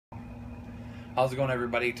How's it going,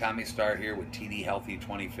 everybody? Tommy Starr here with TD Healthy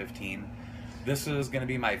 2015. This is going to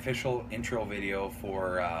be my official intro video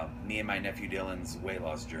for me and my nephew Dylan's weight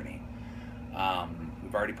loss journey.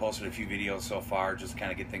 We've already posted a few videos so far, just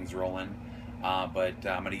kind of get things rolling. But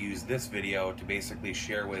I'm going to use this video to basically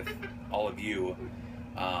share with all of you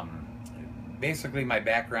basically my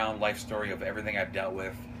background, life story of everything I've dealt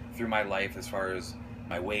with through my life as far as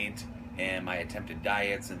my weight and my attempted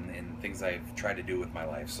diets and things I've tried to do with my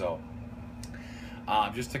life. So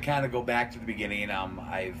just to kind of go back to the beginning,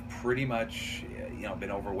 I've pretty much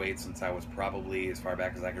been overweight since I was probably as far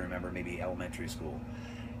back as I can remember, maybe elementary school.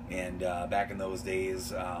 And back in those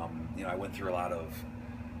days, I went through a lot of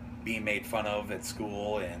being made fun of at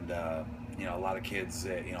school, and a lot of kids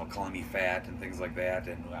calling me fat and things like that,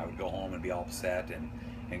 and I would go home and be all upset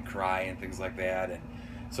and cry and things like that. And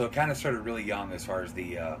so it kind of started really young as far as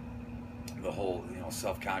the whole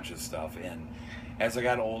self-conscious stuff. And as I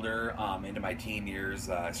got older, into my teen years,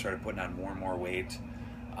 I started putting on more and more weight.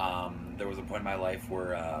 There was a point in my life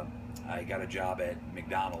where I got a job at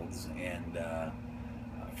McDonald's, and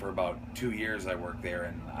for about 2 years I worked there,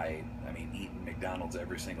 and I mean, eating McDonald's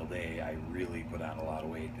every single day, I really put on a lot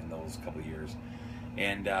of weight in those couple of years.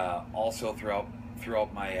 And also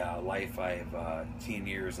throughout my life, teen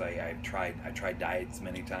years, I tried diets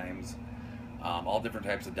many times. All different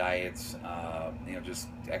types of diets, just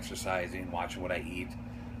exercising, watching what I eat.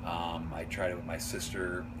 I tried it with my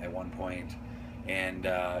sister at one point, and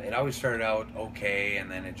it always started out okay,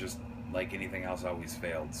 and then it just, like anything else, always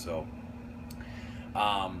failed. So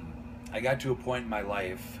I got to a point in my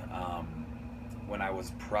life when I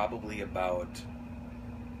was probably about,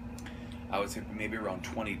 I would say maybe around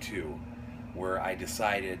 22, where I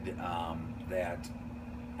decided that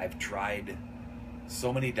I've tried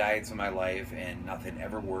so many diets in my life and nothing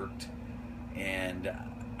ever worked. And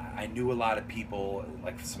I knew a lot of people,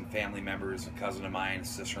 like some family members, a cousin of mine, a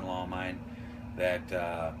sister-in-law of mine, that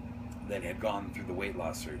had gone through the weight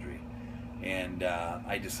loss surgery. And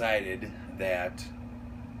I decided that,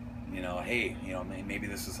 hey, maybe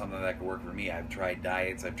this is something that could work for me. I've tried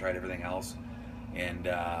diets, I've tried everything else, and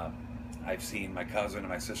I've seen my cousin and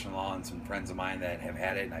my sister-in-law and some friends of mine that have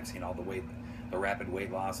had it, and I've seen all the rapid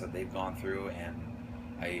weight loss that they've gone through, and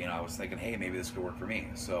I was thinking, hey, maybe this could work for me.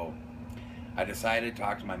 So I decided,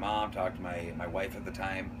 talked to my mom, talked to my wife at the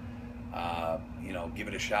time, give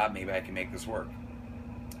it a shot, maybe I can make this work.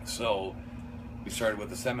 So we started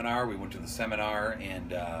with the seminar, we went to the seminar,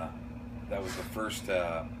 and that was the first,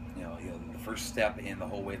 the first step in the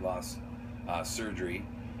whole weight loss surgery.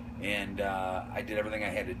 And I did everything I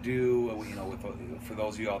had to do, for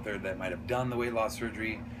those of you out there that might have done the weight loss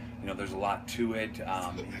surgery, there's a lot to it.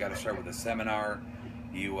 You got to start with a seminar.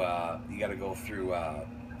 You got to go through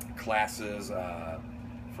classes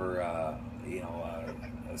for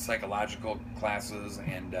psychological classes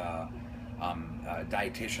and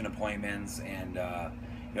dietitian appointments, and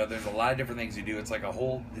there's a lot of different things you do. It's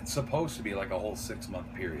supposed to be like a whole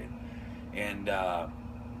 6-month period. And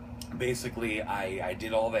basically I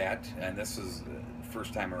did all that, and this is the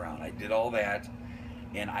first time around. I did all that,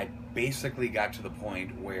 and I basically got to the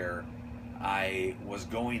point where I was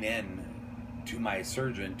going in to my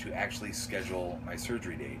surgeon to actually schedule my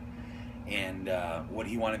surgery date. And what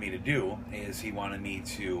he wanted me to do is he wanted me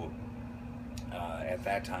to, at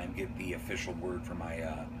that time, get the official word from my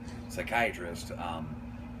psychiatrist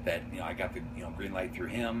that I got the green light through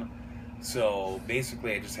him. So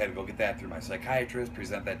basically I just had to go get that through my psychiatrist,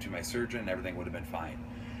 present that to my surgeon, and everything would have been fine.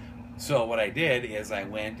 So what I did is I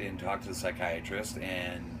went and talked to the psychiatrist,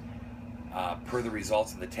 and per the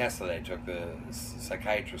results of the test that I took, the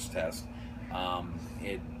psychiatrist test,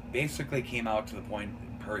 it basically came out to the point,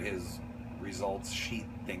 per his results sheet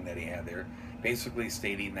thing that he had there, basically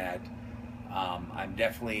stating that I'm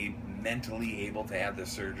definitely mentally able to have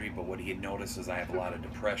this surgery, but what he had noticed is I have a lot of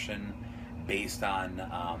depression based on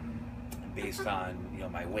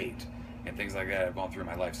my weight and things like that I've gone through in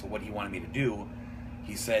my life. So what he wanted me to do,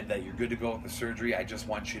 he said that you're good to go with the surgery. I just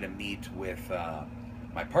want you to meet with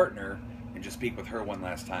my partner and just speak with her one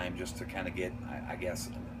last time, just to kind of get, I guess,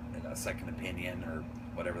 a second opinion or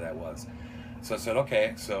whatever that was. So I said,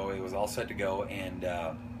 okay. So it was all set to go, and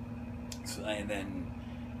then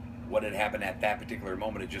what had happened at that particular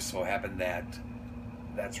moment, it just so happened that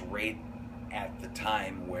that's right at the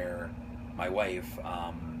time where my wife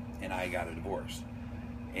and I got a divorce.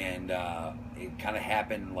 And it kind of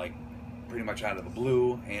happened like pretty much out of the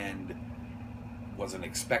blue, and wasn't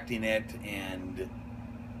expecting it, and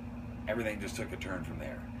everything just took a turn from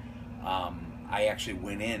there. I actually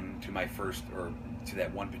went in to my first, or to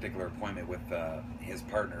that one particular appointment with his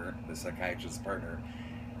partner, the psychiatrist's partner,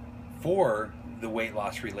 for the weight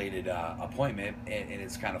loss related appointment, and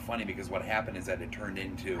it's kind of funny because what happened is that it turned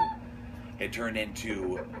into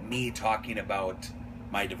me talking about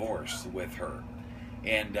my divorce with her,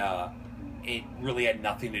 and it really had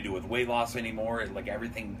nothing to do with weight loss anymore. Like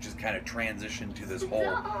everything just kind of transitioned to this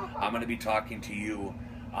whole, I'm going to be talking to you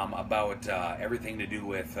about everything to do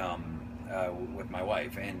with my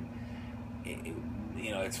wife. And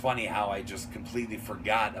it's funny how I just completely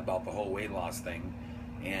forgot about the whole weight loss thing,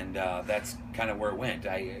 and that's kind of where it went.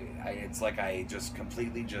 It's like I just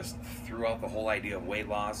completely just threw out the whole idea of weight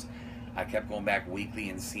loss. I kept going back weekly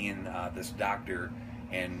and seeing this doctor,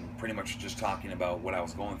 and pretty much just talking about what I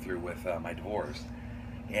was going through with my divorce.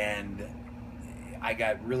 And I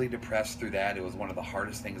got really depressed through that. It was one of the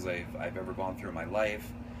hardest things I've ever gone through in my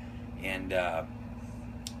life. And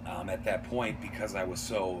at that point, because I was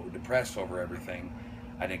so depressed over everything,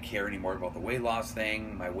 I didn't care anymore about the weight loss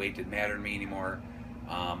thing. My weight didn't matter to me anymore.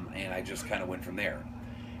 And I just kind of went from there.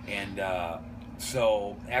 And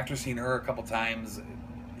so after seeing her a couple times,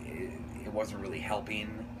 it wasn't really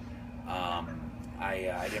helping.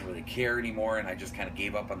 I didn't really care anymore, and I just kind of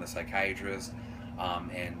gave up on the psychiatrist,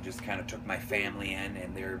 and just kind of took my family in,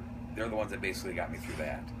 and they're the ones that basically got me through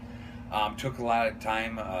that. Took a lot of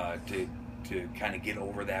time to kind of get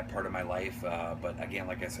over that part of my life, but again,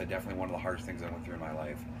 like I said, definitely one of the hardest things I went through in my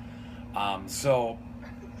life. So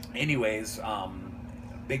anyways,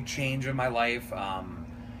 big change in my life. I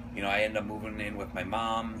ended up moving in with my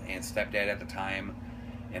mom and stepdad at the time.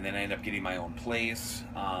 And then I ended up getting my own place,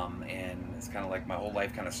 and it's kind of like my whole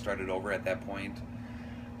life kind of started over at that point.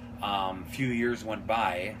 A few years went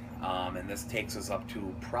by, and this takes us up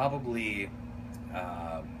to probably,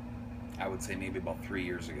 I would say maybe about 3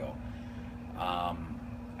 years ago.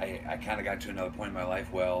 I kind of got to another point in my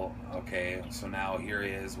life. Well, okay, so now here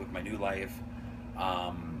it is with my new life.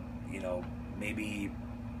 Maybe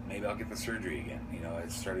I'll get the surgery again. I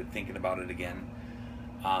started thinking about it again.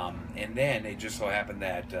 And then it just so happened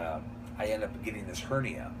that I ended up getting this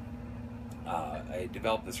hernia. I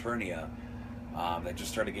developed this hernia that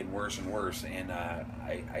just started getting worse and worse, and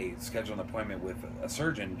I scheduled an appointment with a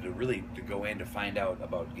surgeon to go in to find out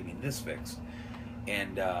about getting this fixed.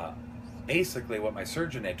 And basically what my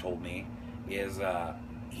surgeon had told me is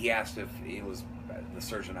he asked if it was the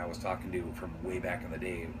surgeon I was talking to from way back in the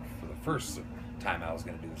day for the first time I was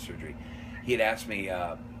going to do the surgery. He had asked me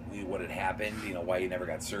what had happened, why you never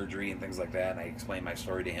got surgery and things like that, and I explained my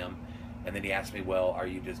story to him. And then he asked me, well, are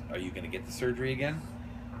you going to get the surgery again?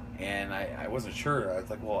 And I wasn't sure. I was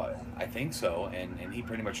like, well, I think so. And he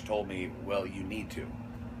pretty much told me, well, you need to.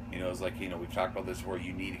 It was like, we've talked about this before,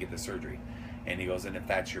 you need to get the surgery. And he goes, and if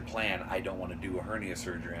that's your plan, I don't want to do a hernia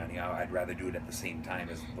surgery on you. I'd rather do it at the same time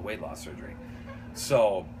as the weight loss surgery.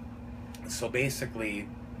 So basically,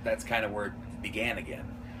 that's kind of where it began again.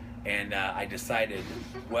 And I decided,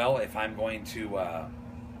 well, if I'm going to,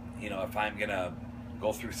 if I'm going to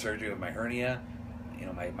go through surgery with my hernia,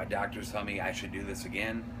 my doctors tell me I should do this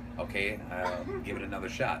again. Okay, give it another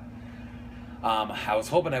shot. I was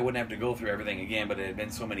hoping I wouldn't have to go through everything again, but it had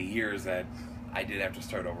been so many years that I did have to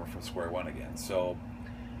start over from square one again. So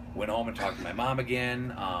went home and talked to my mom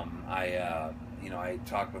again. I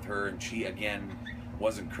talked with her, and she again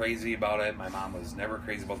wasn't crazy about it. My mom was never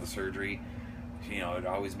crazy about the surgery. It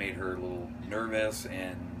always made her a little nervous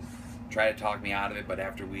and tried to talk me out of it. But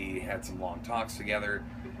after we had some long talks together,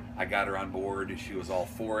 I got her on board. She was all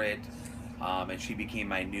for it, and she became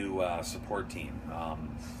my new support team.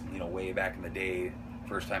 Way back in the day,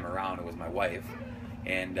 first time around, it was my wife,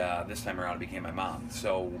 and this time around, it became my mom.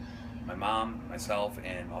 So my mom, myself,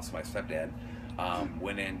 and also my stepdad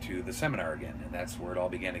went into the seminar again, and that's where it all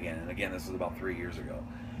began again. And again, this was about 3 years ago.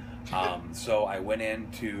 So I went in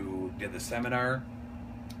did the seminar,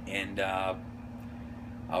 and I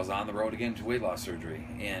was on the road again to weight loss surgery,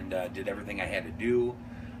 and did everything I had to do.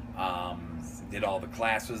 Did all the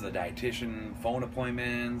classes, the dietitian phone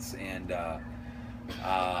appointments, and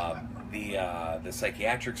the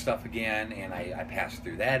psychiatric stuff again, and I passed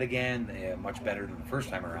through that again, much better than the first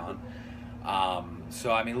time around.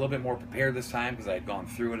 So a little bit more prepared this time because I had gone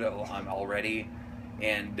through it already,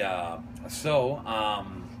 and I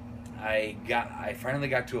finally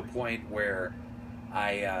got to a point where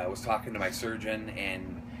I was talking to my surgeon,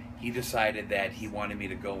 and he decided that he wanted me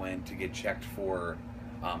to go in to get checked for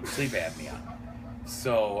sleep apnea.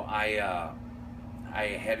 So I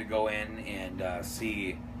had to go in and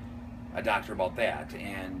see a doctor about that,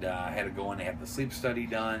 and I had to go in and have the sleep study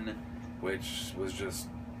done, which was just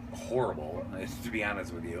horrible, to be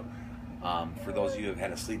honest with you. For those of you who have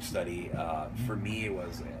had a sleep study, for me it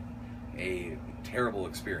was a terrible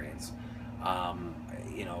experience.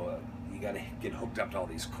 You got to get hooked up to all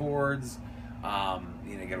these cords. You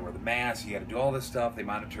know, you got to wear the mask. You got to do all this stuff. They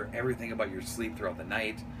monitor everything about your sleep throughout the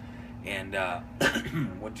night. And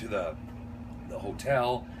went to the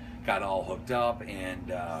hotel, got all hooked up,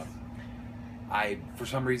 and I, for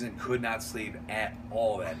some reason, could not sleep at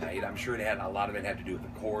all that night. I'm sure a lot of it had to do with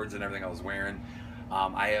the cords and everything I was wearing.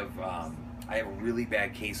 I have really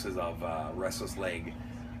bad cases of restless leg,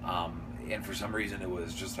 and for some reason it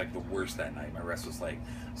was just like the worst that night, my restless leg.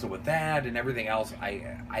 So with that and everything else,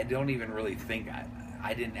 I don't even really think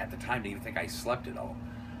I didn't at the time even think I slept at all.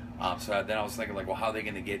 So then I was thinking, like, well, how are they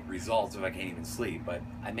going to get results if I can't even sleep? But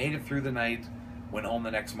I made it through the night, went home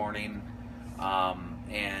the next morning,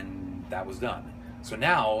 and that was done. So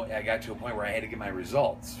now I got to a point where I had to get my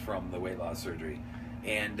results from the weight loss surgery.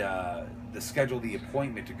 And to schedule the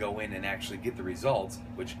appointment to go in and actually get the results,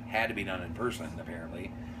 which had to be done in person,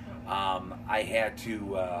 apparently, I had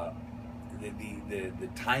to, the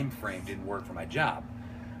time frame didn't work for my job.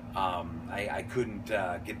 I couldn't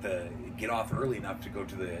get off early enough to go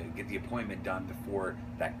to get the appointment done before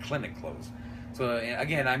that clinic closed. So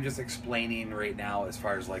again, I'm just explaining right now as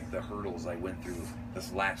far as like the hurdles I went through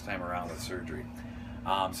this last time around with surgery.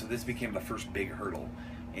 So this became the first big hurdle,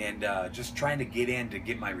 and just trying to get in to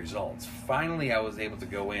get my results. Finally, I was able to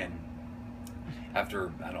go in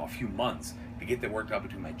after, I don't know, a few months to get that worked out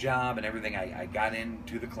between my job and everything. I got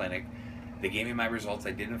into the clinic. They gave me my results.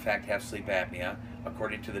 I did in fact have sleep apnea.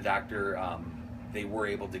 According to the doctor, they were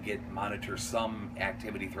able to monitor some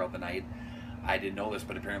activity throughout the night. I didn't know this,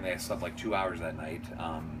 but apparently I slept like 2 hours that night,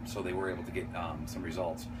 so they were able to get some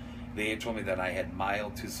results. They had told me that I had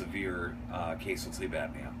mild to severe case of sleep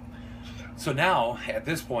apnea. So now, at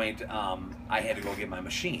this point, I had to go get my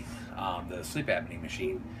machine, the sleep apnea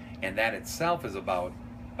machine, and that itself is about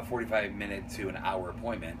a 45-minute to an hour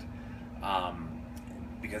appointment,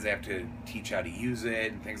 because they have to teach how to use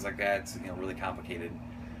it and things like that. It's, really complicated.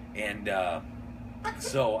 And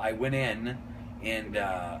so I went in and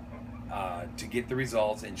to get the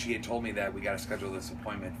results, and she had told me that we got to schedule this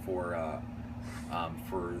appointment for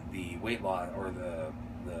the weight loss, or the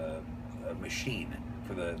machine,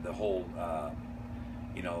 for the whole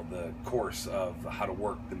the course of how to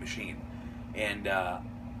work the machine. And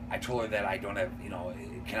I told her that I don't have,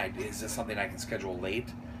 is this something I can schedule late?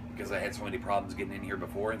 Because I had so many problems getting in here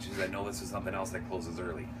before. And she said, no, this is something else that closes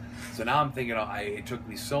early. So now I'm thinking, it took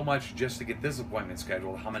me so much just to get this appointment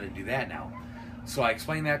scheduled. How am I going to do that now? So I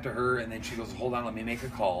explained that to her, and then she goes, hold on, let me make a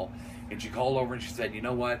call. And she called over and she said, you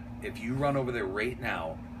know what? If you run over there right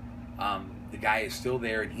now, the guy is still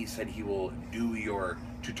there, and he said he will do your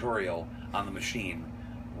tutorial on the machine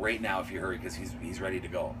right now if you hurry, because he's ready to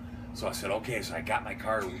go. So I said, okay. So I got my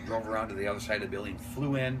car, we drove around to the other side of the building,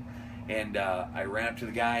 flew in, and I ran up to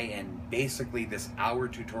the guy, and basically this hour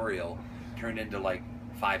tutorial turned into like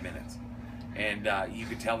 5 minutes. And you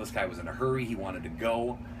could tell this guy was in a hurry. He wanted to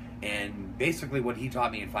go. And basically what he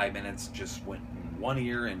taught me in 5 minutes just went in one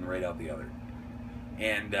ear and right out the other.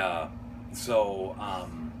 And so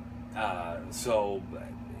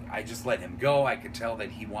I just let him go. I could tell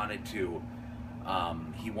that he wanted to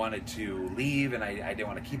leave, and I didn't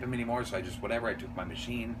want to keep him anymore. So I just, whatever, I took my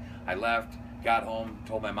machine, I left, got home,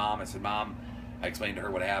 told my mom. I said, Mom, I explained to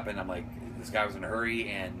her what happened. I'm like, this guy was in a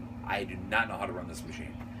hurry, and I do not know how to run this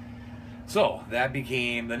machine. So that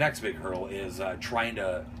became the next big hurdle, is trying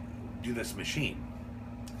to do this machine.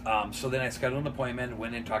 So then I scheduled an appointment,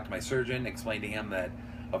 went in, talked to my surgeon, explained to him that,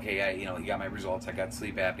 okay, he got my results, I got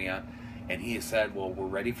sleep apnea, and he said, well, we're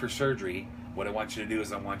ready for surgery. What I want you to do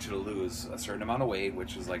is I want you to lose a certain amount of weight,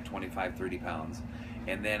 which is like 25, 30 pounds,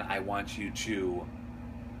 and then I want you to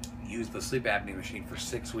use the sleep apnea machine for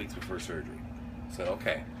 6 weeks before surgery. I said,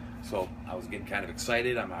 okay. So I was getting kind of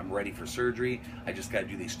excited. I'm ready for surgery. I just got to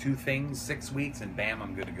do these 2 things, 6 weeks, and bam,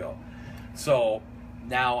 I'm good to go. So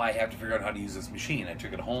now I have to figure out how to use this machine. I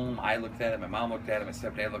took it home. I looked at it. My mom looked at it. My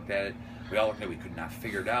stepdad looked at it. We all looked at it. We could not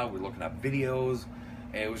figure it out. We were looking up videos.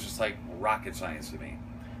 And it was just like rocket science to me.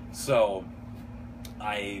 So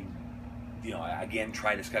I again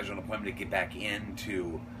tried to schedule an appointment to get back in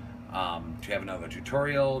to have another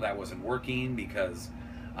tutorial. That wasn't working because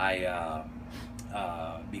I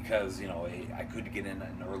couldn't get in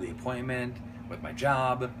an early appointment with my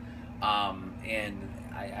job, and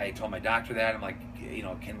I told my doctor that. I'm like,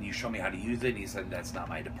 can you show me how to use it? And he said, that's not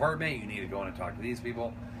my department. You need to go in and talk to these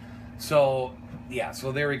people. So yeah,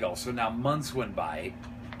 so there we go. So now months went by.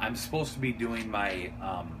 I'm supposed to be doing my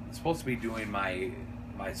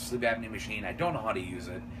my sleep apnea machine. I don't know how to use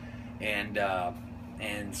it,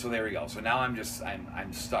 and so there we go. So now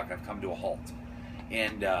I'm stuck. I've come to a halt,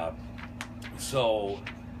 and so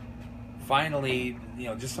finally,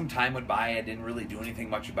 just some time went by. I didn't really do anything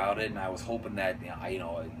much about it, and I was hoping that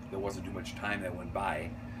there wasn't too much time that went by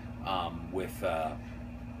with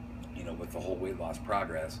with the whole weight loss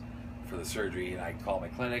progress for the surgery. And I called my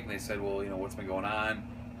clinic, and they said, well, what's been going on?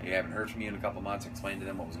 You haven't heard from you in a couple months. I explained to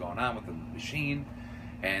them what was going on with the machine,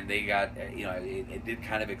 and they got, it did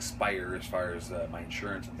kind of expire as far as my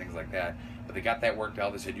insurance and things like that. But they got that worked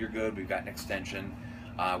out. They said, you're good. We've got an extension.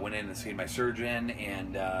 Went in and seen my surgeon,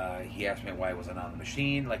 and he asked me why I wasn't on the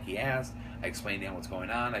machine like he asked. I explained to him what's going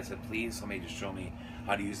on. I said, please, somebody just show me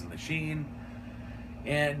how to use the machine.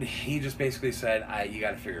 And he just basically said, you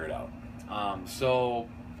got to figure it out. So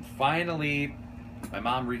finally, my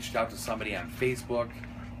mom reached out to somebody on Facebook,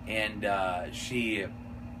 and she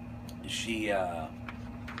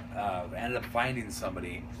ended up finding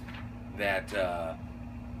somebody that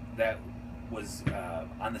that was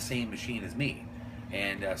on the same machine as me,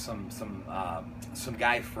 and some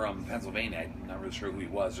guy from Pennsylvania. I'm not really sure who he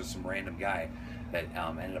was, just some random guy that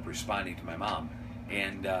ended up responding to my mom,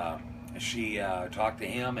 and she talked to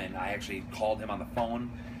him, and I actually called him on the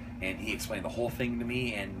phone, and he explained the whole thing to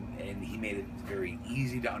me, and he made it very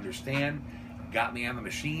easy to understand. Got me on the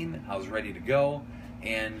machine. I was ready to go,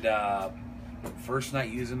 and first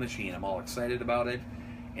night using the machine, I'm all excited about it,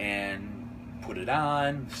 and put it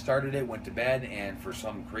on, started it, went to bed, and for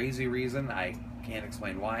some crazy reason, I can't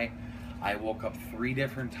explain why, I woke up 3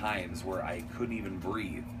 different times where I couldn't even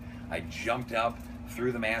breathe. I jumped up,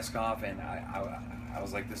 threw the mask off, and I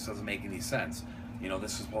was like, this doesn't make any sense.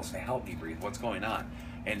 This is supposed to help me breathe. What's going on?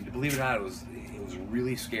 And believe it or not, it was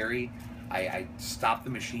really scary. I stopped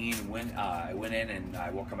the machine, I went in, and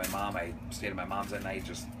I woke up my mom. I stayed at my mom's that night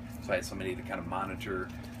just so I had somebody to kind of monitor,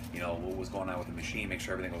 what was going on with the machine, make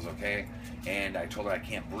sure everything was okay. And I told her I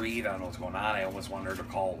can't breathe. I don't know what's going on. I almost wanted her to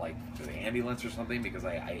call the ambulance or something because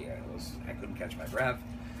I couldn't catch my breath.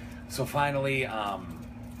 So finally,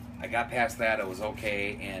 I got past that. It was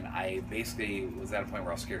okay, and I basically was at a point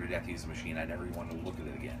where I was scared to death to use the machine. I never even wanted to look at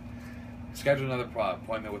it again. Scheduled another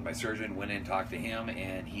appointment with my surgeon, went in, talked to him,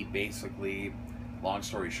 and he basically, long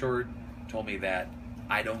story short, told me that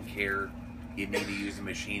I don't care. You need to use the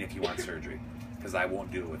machine if you want surgery, because I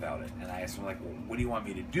won't do it without it. And I asked him, well, what do you want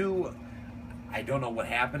me to do? I don't know what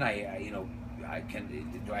happened. Do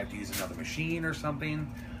I have to use another machine or something?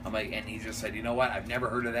 I'm like, and he just said, you know what? I've never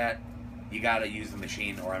heard of that. You got to use the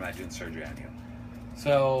machine, or I'm not doing surgery on you.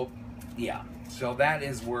 So, yeah. So that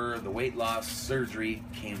is where the weight loss surgery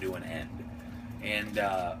came to an end. And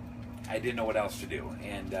I didn't know what else to do.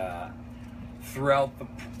 And throughout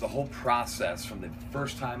the whole process, from the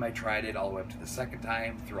first time I tried it all the way up to the second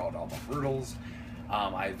time, throughout all the hurdles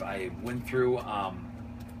I went through,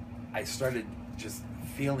 I started just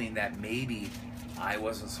feeling that maybe I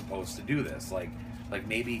wasn't supposed to do this. Like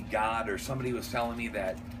maybe God or somebody was telling me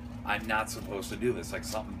that I'm not supposed to do this. Like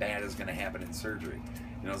something bad is going to happen in surgery.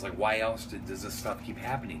 It's like, why else does this stuff keep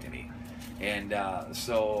happening to me? And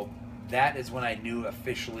so that is when I knew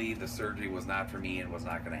officially the surgery was not for me and was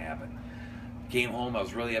not going to happen. Came home, I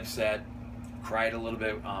was really upset, cried a little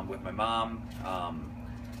bit with my mom,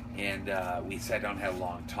 and we sat down and had a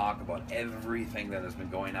long talk about everything that has been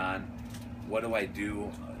going on. What do I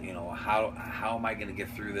do? How am I going to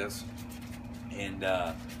get through this? And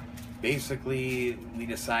basically, we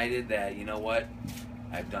decided that, you know what?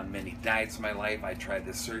 I've done many diets in my life. I tried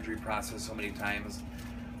this surgery process so many times.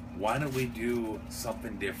 Why don't we do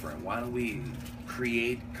something different? Why don't we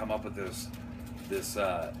come up with this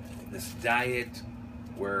diet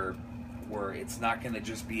where it's not going to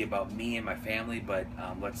just be about me and my family, but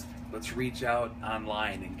let's reach out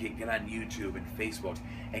online and get on YouTube and Facebook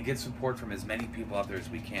and get support from as many people out there as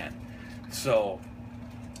we can. So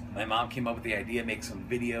my mom came up with the idea, make some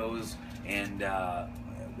videos, and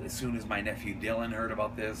as soon as my nephew Dylan heard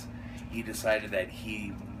about this, he decided that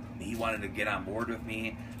he wanted to get on board with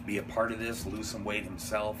me, be a part of this, lose some weight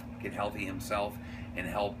himself, get healthy himself, and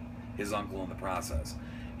help his uncle in the process.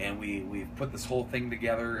 And we've put this whole thing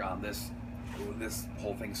together. This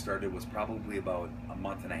whole thing was probably about a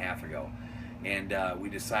month and a half ago, and we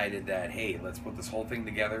decided that, hey, let's put this whole thing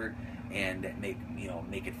together and make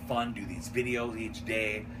it fun. Do these videos each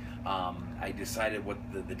day. I decided what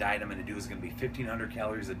the diet I'm going to do is going to be 1,500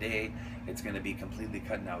 calories a day. It's going to be completely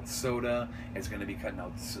cutting out soda. It's going to be cutting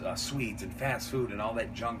out sweets and fast food and all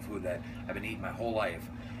that junk food that I've been eating my whole life.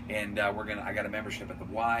 And I got a membership at the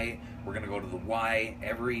Y. We're gonna go to the Y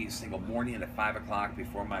every single morning at 5 o'clock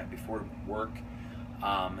before work,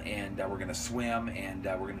 and we're gonna swim, and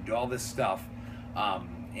we're gonna do all this stuff.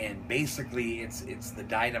 And basically, it's the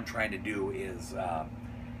diet I'm trying to do is a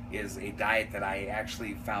diet that I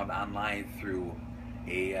actually found online through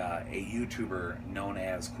a YouTuber known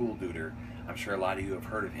as Cool Duder. I'm sure a lot of you have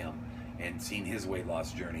heard of him and seen his weight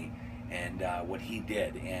loss journey and what he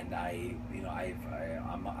did. And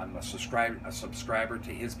I'm a subscriber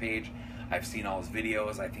to his page. I've seen all his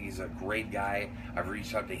videos. I think he's a great guy. I've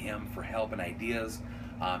reached out to him for help and ideas.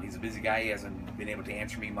 He's a busy guy. He hasn't been able to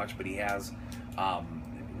answer me much, but he has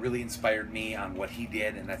really inspired me on what he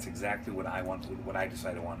did, and that's exactly what I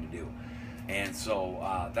decided I wanted to do. And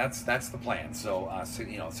so that's the plan. So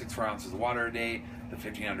 4 ounces of water a day, the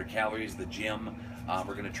 1,500 calories, the gym.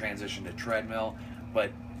 We're going to transition to treadmill,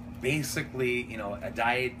 but basically, a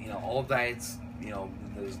diet. All diets.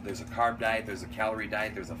 There's a carb diet, there's a calorie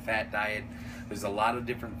diet, there's a fat diet. There's a lot of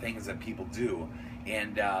different things that people do,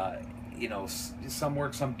 and some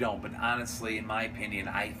work, some don't. But honestly, in my opinion,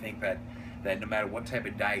 I think that no matter what type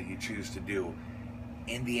of diet you choose to do,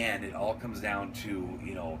 in the end, it all comes down to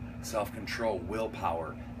self-control,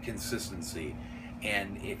 willpower, consistency.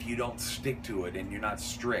 And if you don't stick to it and you're not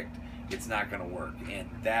strict, it's not going to work. And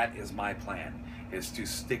that is my plan, is to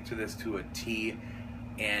stick to this to a T.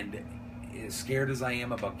 And as scared as I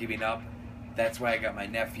am about giving up, that's why I got my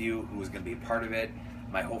nephew, who is going to be a part of it.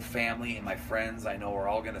 My whole family and my friends, I know, are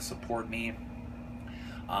all going to support me.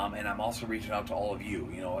 And I'm also reaching out to all of you.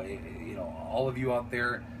 All of you out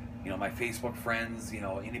there. My Facebook friends.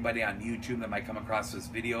 Anybody on YouTube that might come across this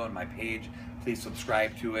video and my page, please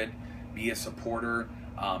subscribe to it. Be a supporter.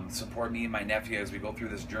 Support me and my nephew as we go through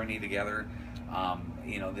this journey together. I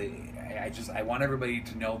want everybody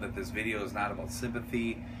to know that this video is not about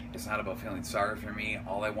sympathy. It's not about feeling sorry for me.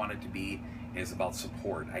 All I want it to be is about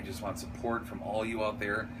support. I just want support from all you out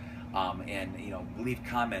there. And leave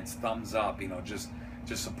comments, thumbs up. Just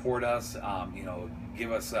support us.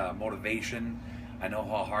 Give us motivation. I know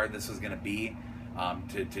how hard this is going to be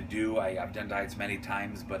to do. I've done diets many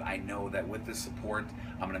times, but I know that with this support,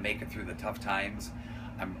 I'm going to make it through the tough times.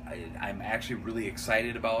 I'm actually really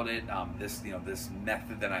excited about it. This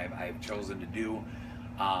method that I've chosen to do.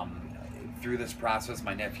 Through this process,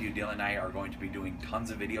 my nephew Dylan and I are going to be doing tons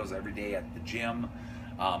of videos every day at the gym.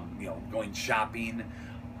 Going shopping.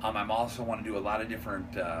 I also want to do a lot of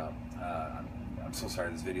different. I'm so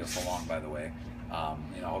sorry this video is so long, by the way. I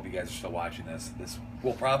hope you guys are still watching this. This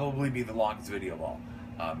will probably be the longest video of all.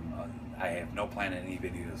 I have no plan on any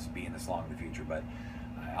videos being this long in the future, but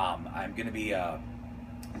I'm going to be.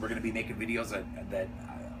 We're going to be making videos that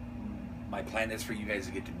my plan is for you guys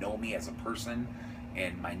to get to know me as a person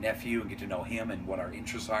and my nephew and get to know him and what our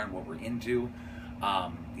interests are and what we're into.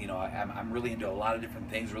 I'm really into a lot of different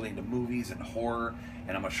things, really into movies and horror,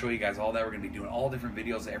 and I'm going to show you guys all that. We're going to be doing all different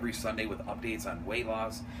videos every Sunday with updates on weight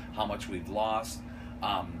loss, how much we've lost,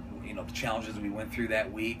 the challenges we went through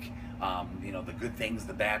that week, the good things,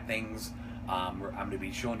 the bad things. I'm going to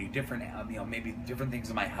be showing you different, maybe different things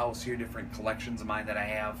in my house here, different collections of mine that I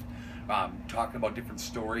have, talking about different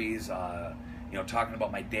stories, talking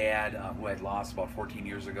about my dad, who I'd lost about 14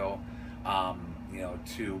 years ago,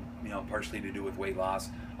 partially to do with weight loss.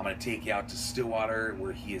 I'm going to take you out to Stillwater,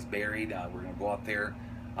 where he is buried. We're going to go out there.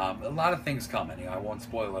 A lot of things coming. I won't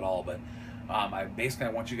spoil it all, but I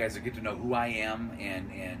want you guys to get to know who I am and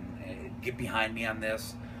get behind me on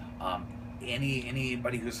this.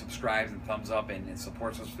 Anybody who subscribes and thumbs up and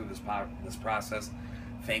supports us through this process,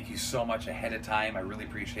 thank you so much ahead of time. I really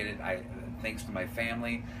appreciate it. Thanks to my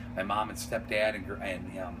family, my mom and stepdad,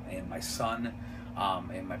 and my son,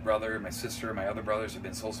 and my brother, my sister, my other brothers have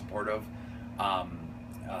been so supportive,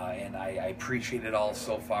 and I appreciate it all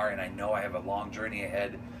so far. And I know I have a long journey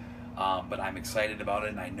ahead, but I'm excited about it.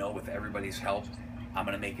 And I know with everybody's help, I'm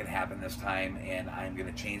going to make it happen this time, and I'm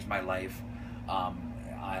going to change my life.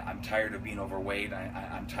 I'm tired of being overweight.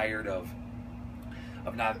 I'm tired of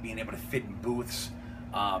not being able to fit in booths.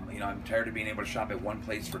 I'm tired of being able to shop at one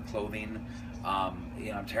place for clothing.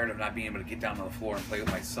 I'm tired of not being able to get down on the floor and play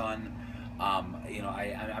with my son.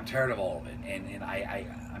 I'm tired of all of it. And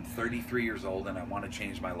I'm 33 years old, and I want to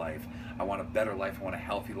change my life. I want a better life. I want a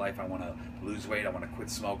healthy life. I want to lose weight. I want to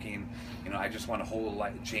quit smoking. I just want a whole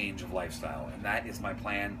change of lifestyle. And that is my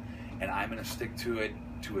plan. And I'm going to stick to it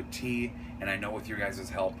to a T. And I know with your guys'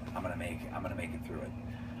 help, I'm going to make it through it.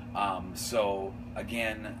 So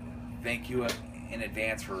again, thank you in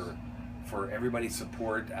advance for everybody's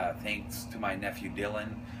support. Thanks to my nephew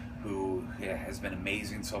Dylan, who has been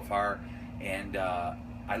amazing so far, and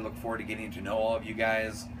I look forward to getting to know all of you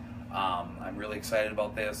guys. I'm really excited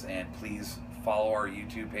about this, and please follow our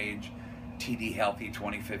YouTube page, TD Healthy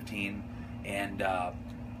 2015, and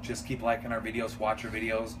just keep liking our videos, watch our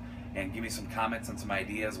videos, and give me some comments and some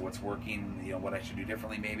ideas, what's working, what I should do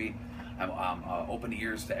differently maybe. I'm open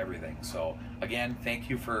ears to everything. So again, thank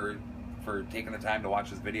you for taking the time to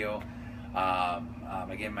watch this video.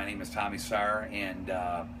 Again, my name is Tommy Starr, and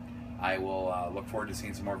I will look forward to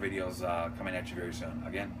seeing some more videos coming at you very soon.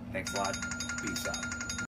 Again, thanks a lot. Peace out.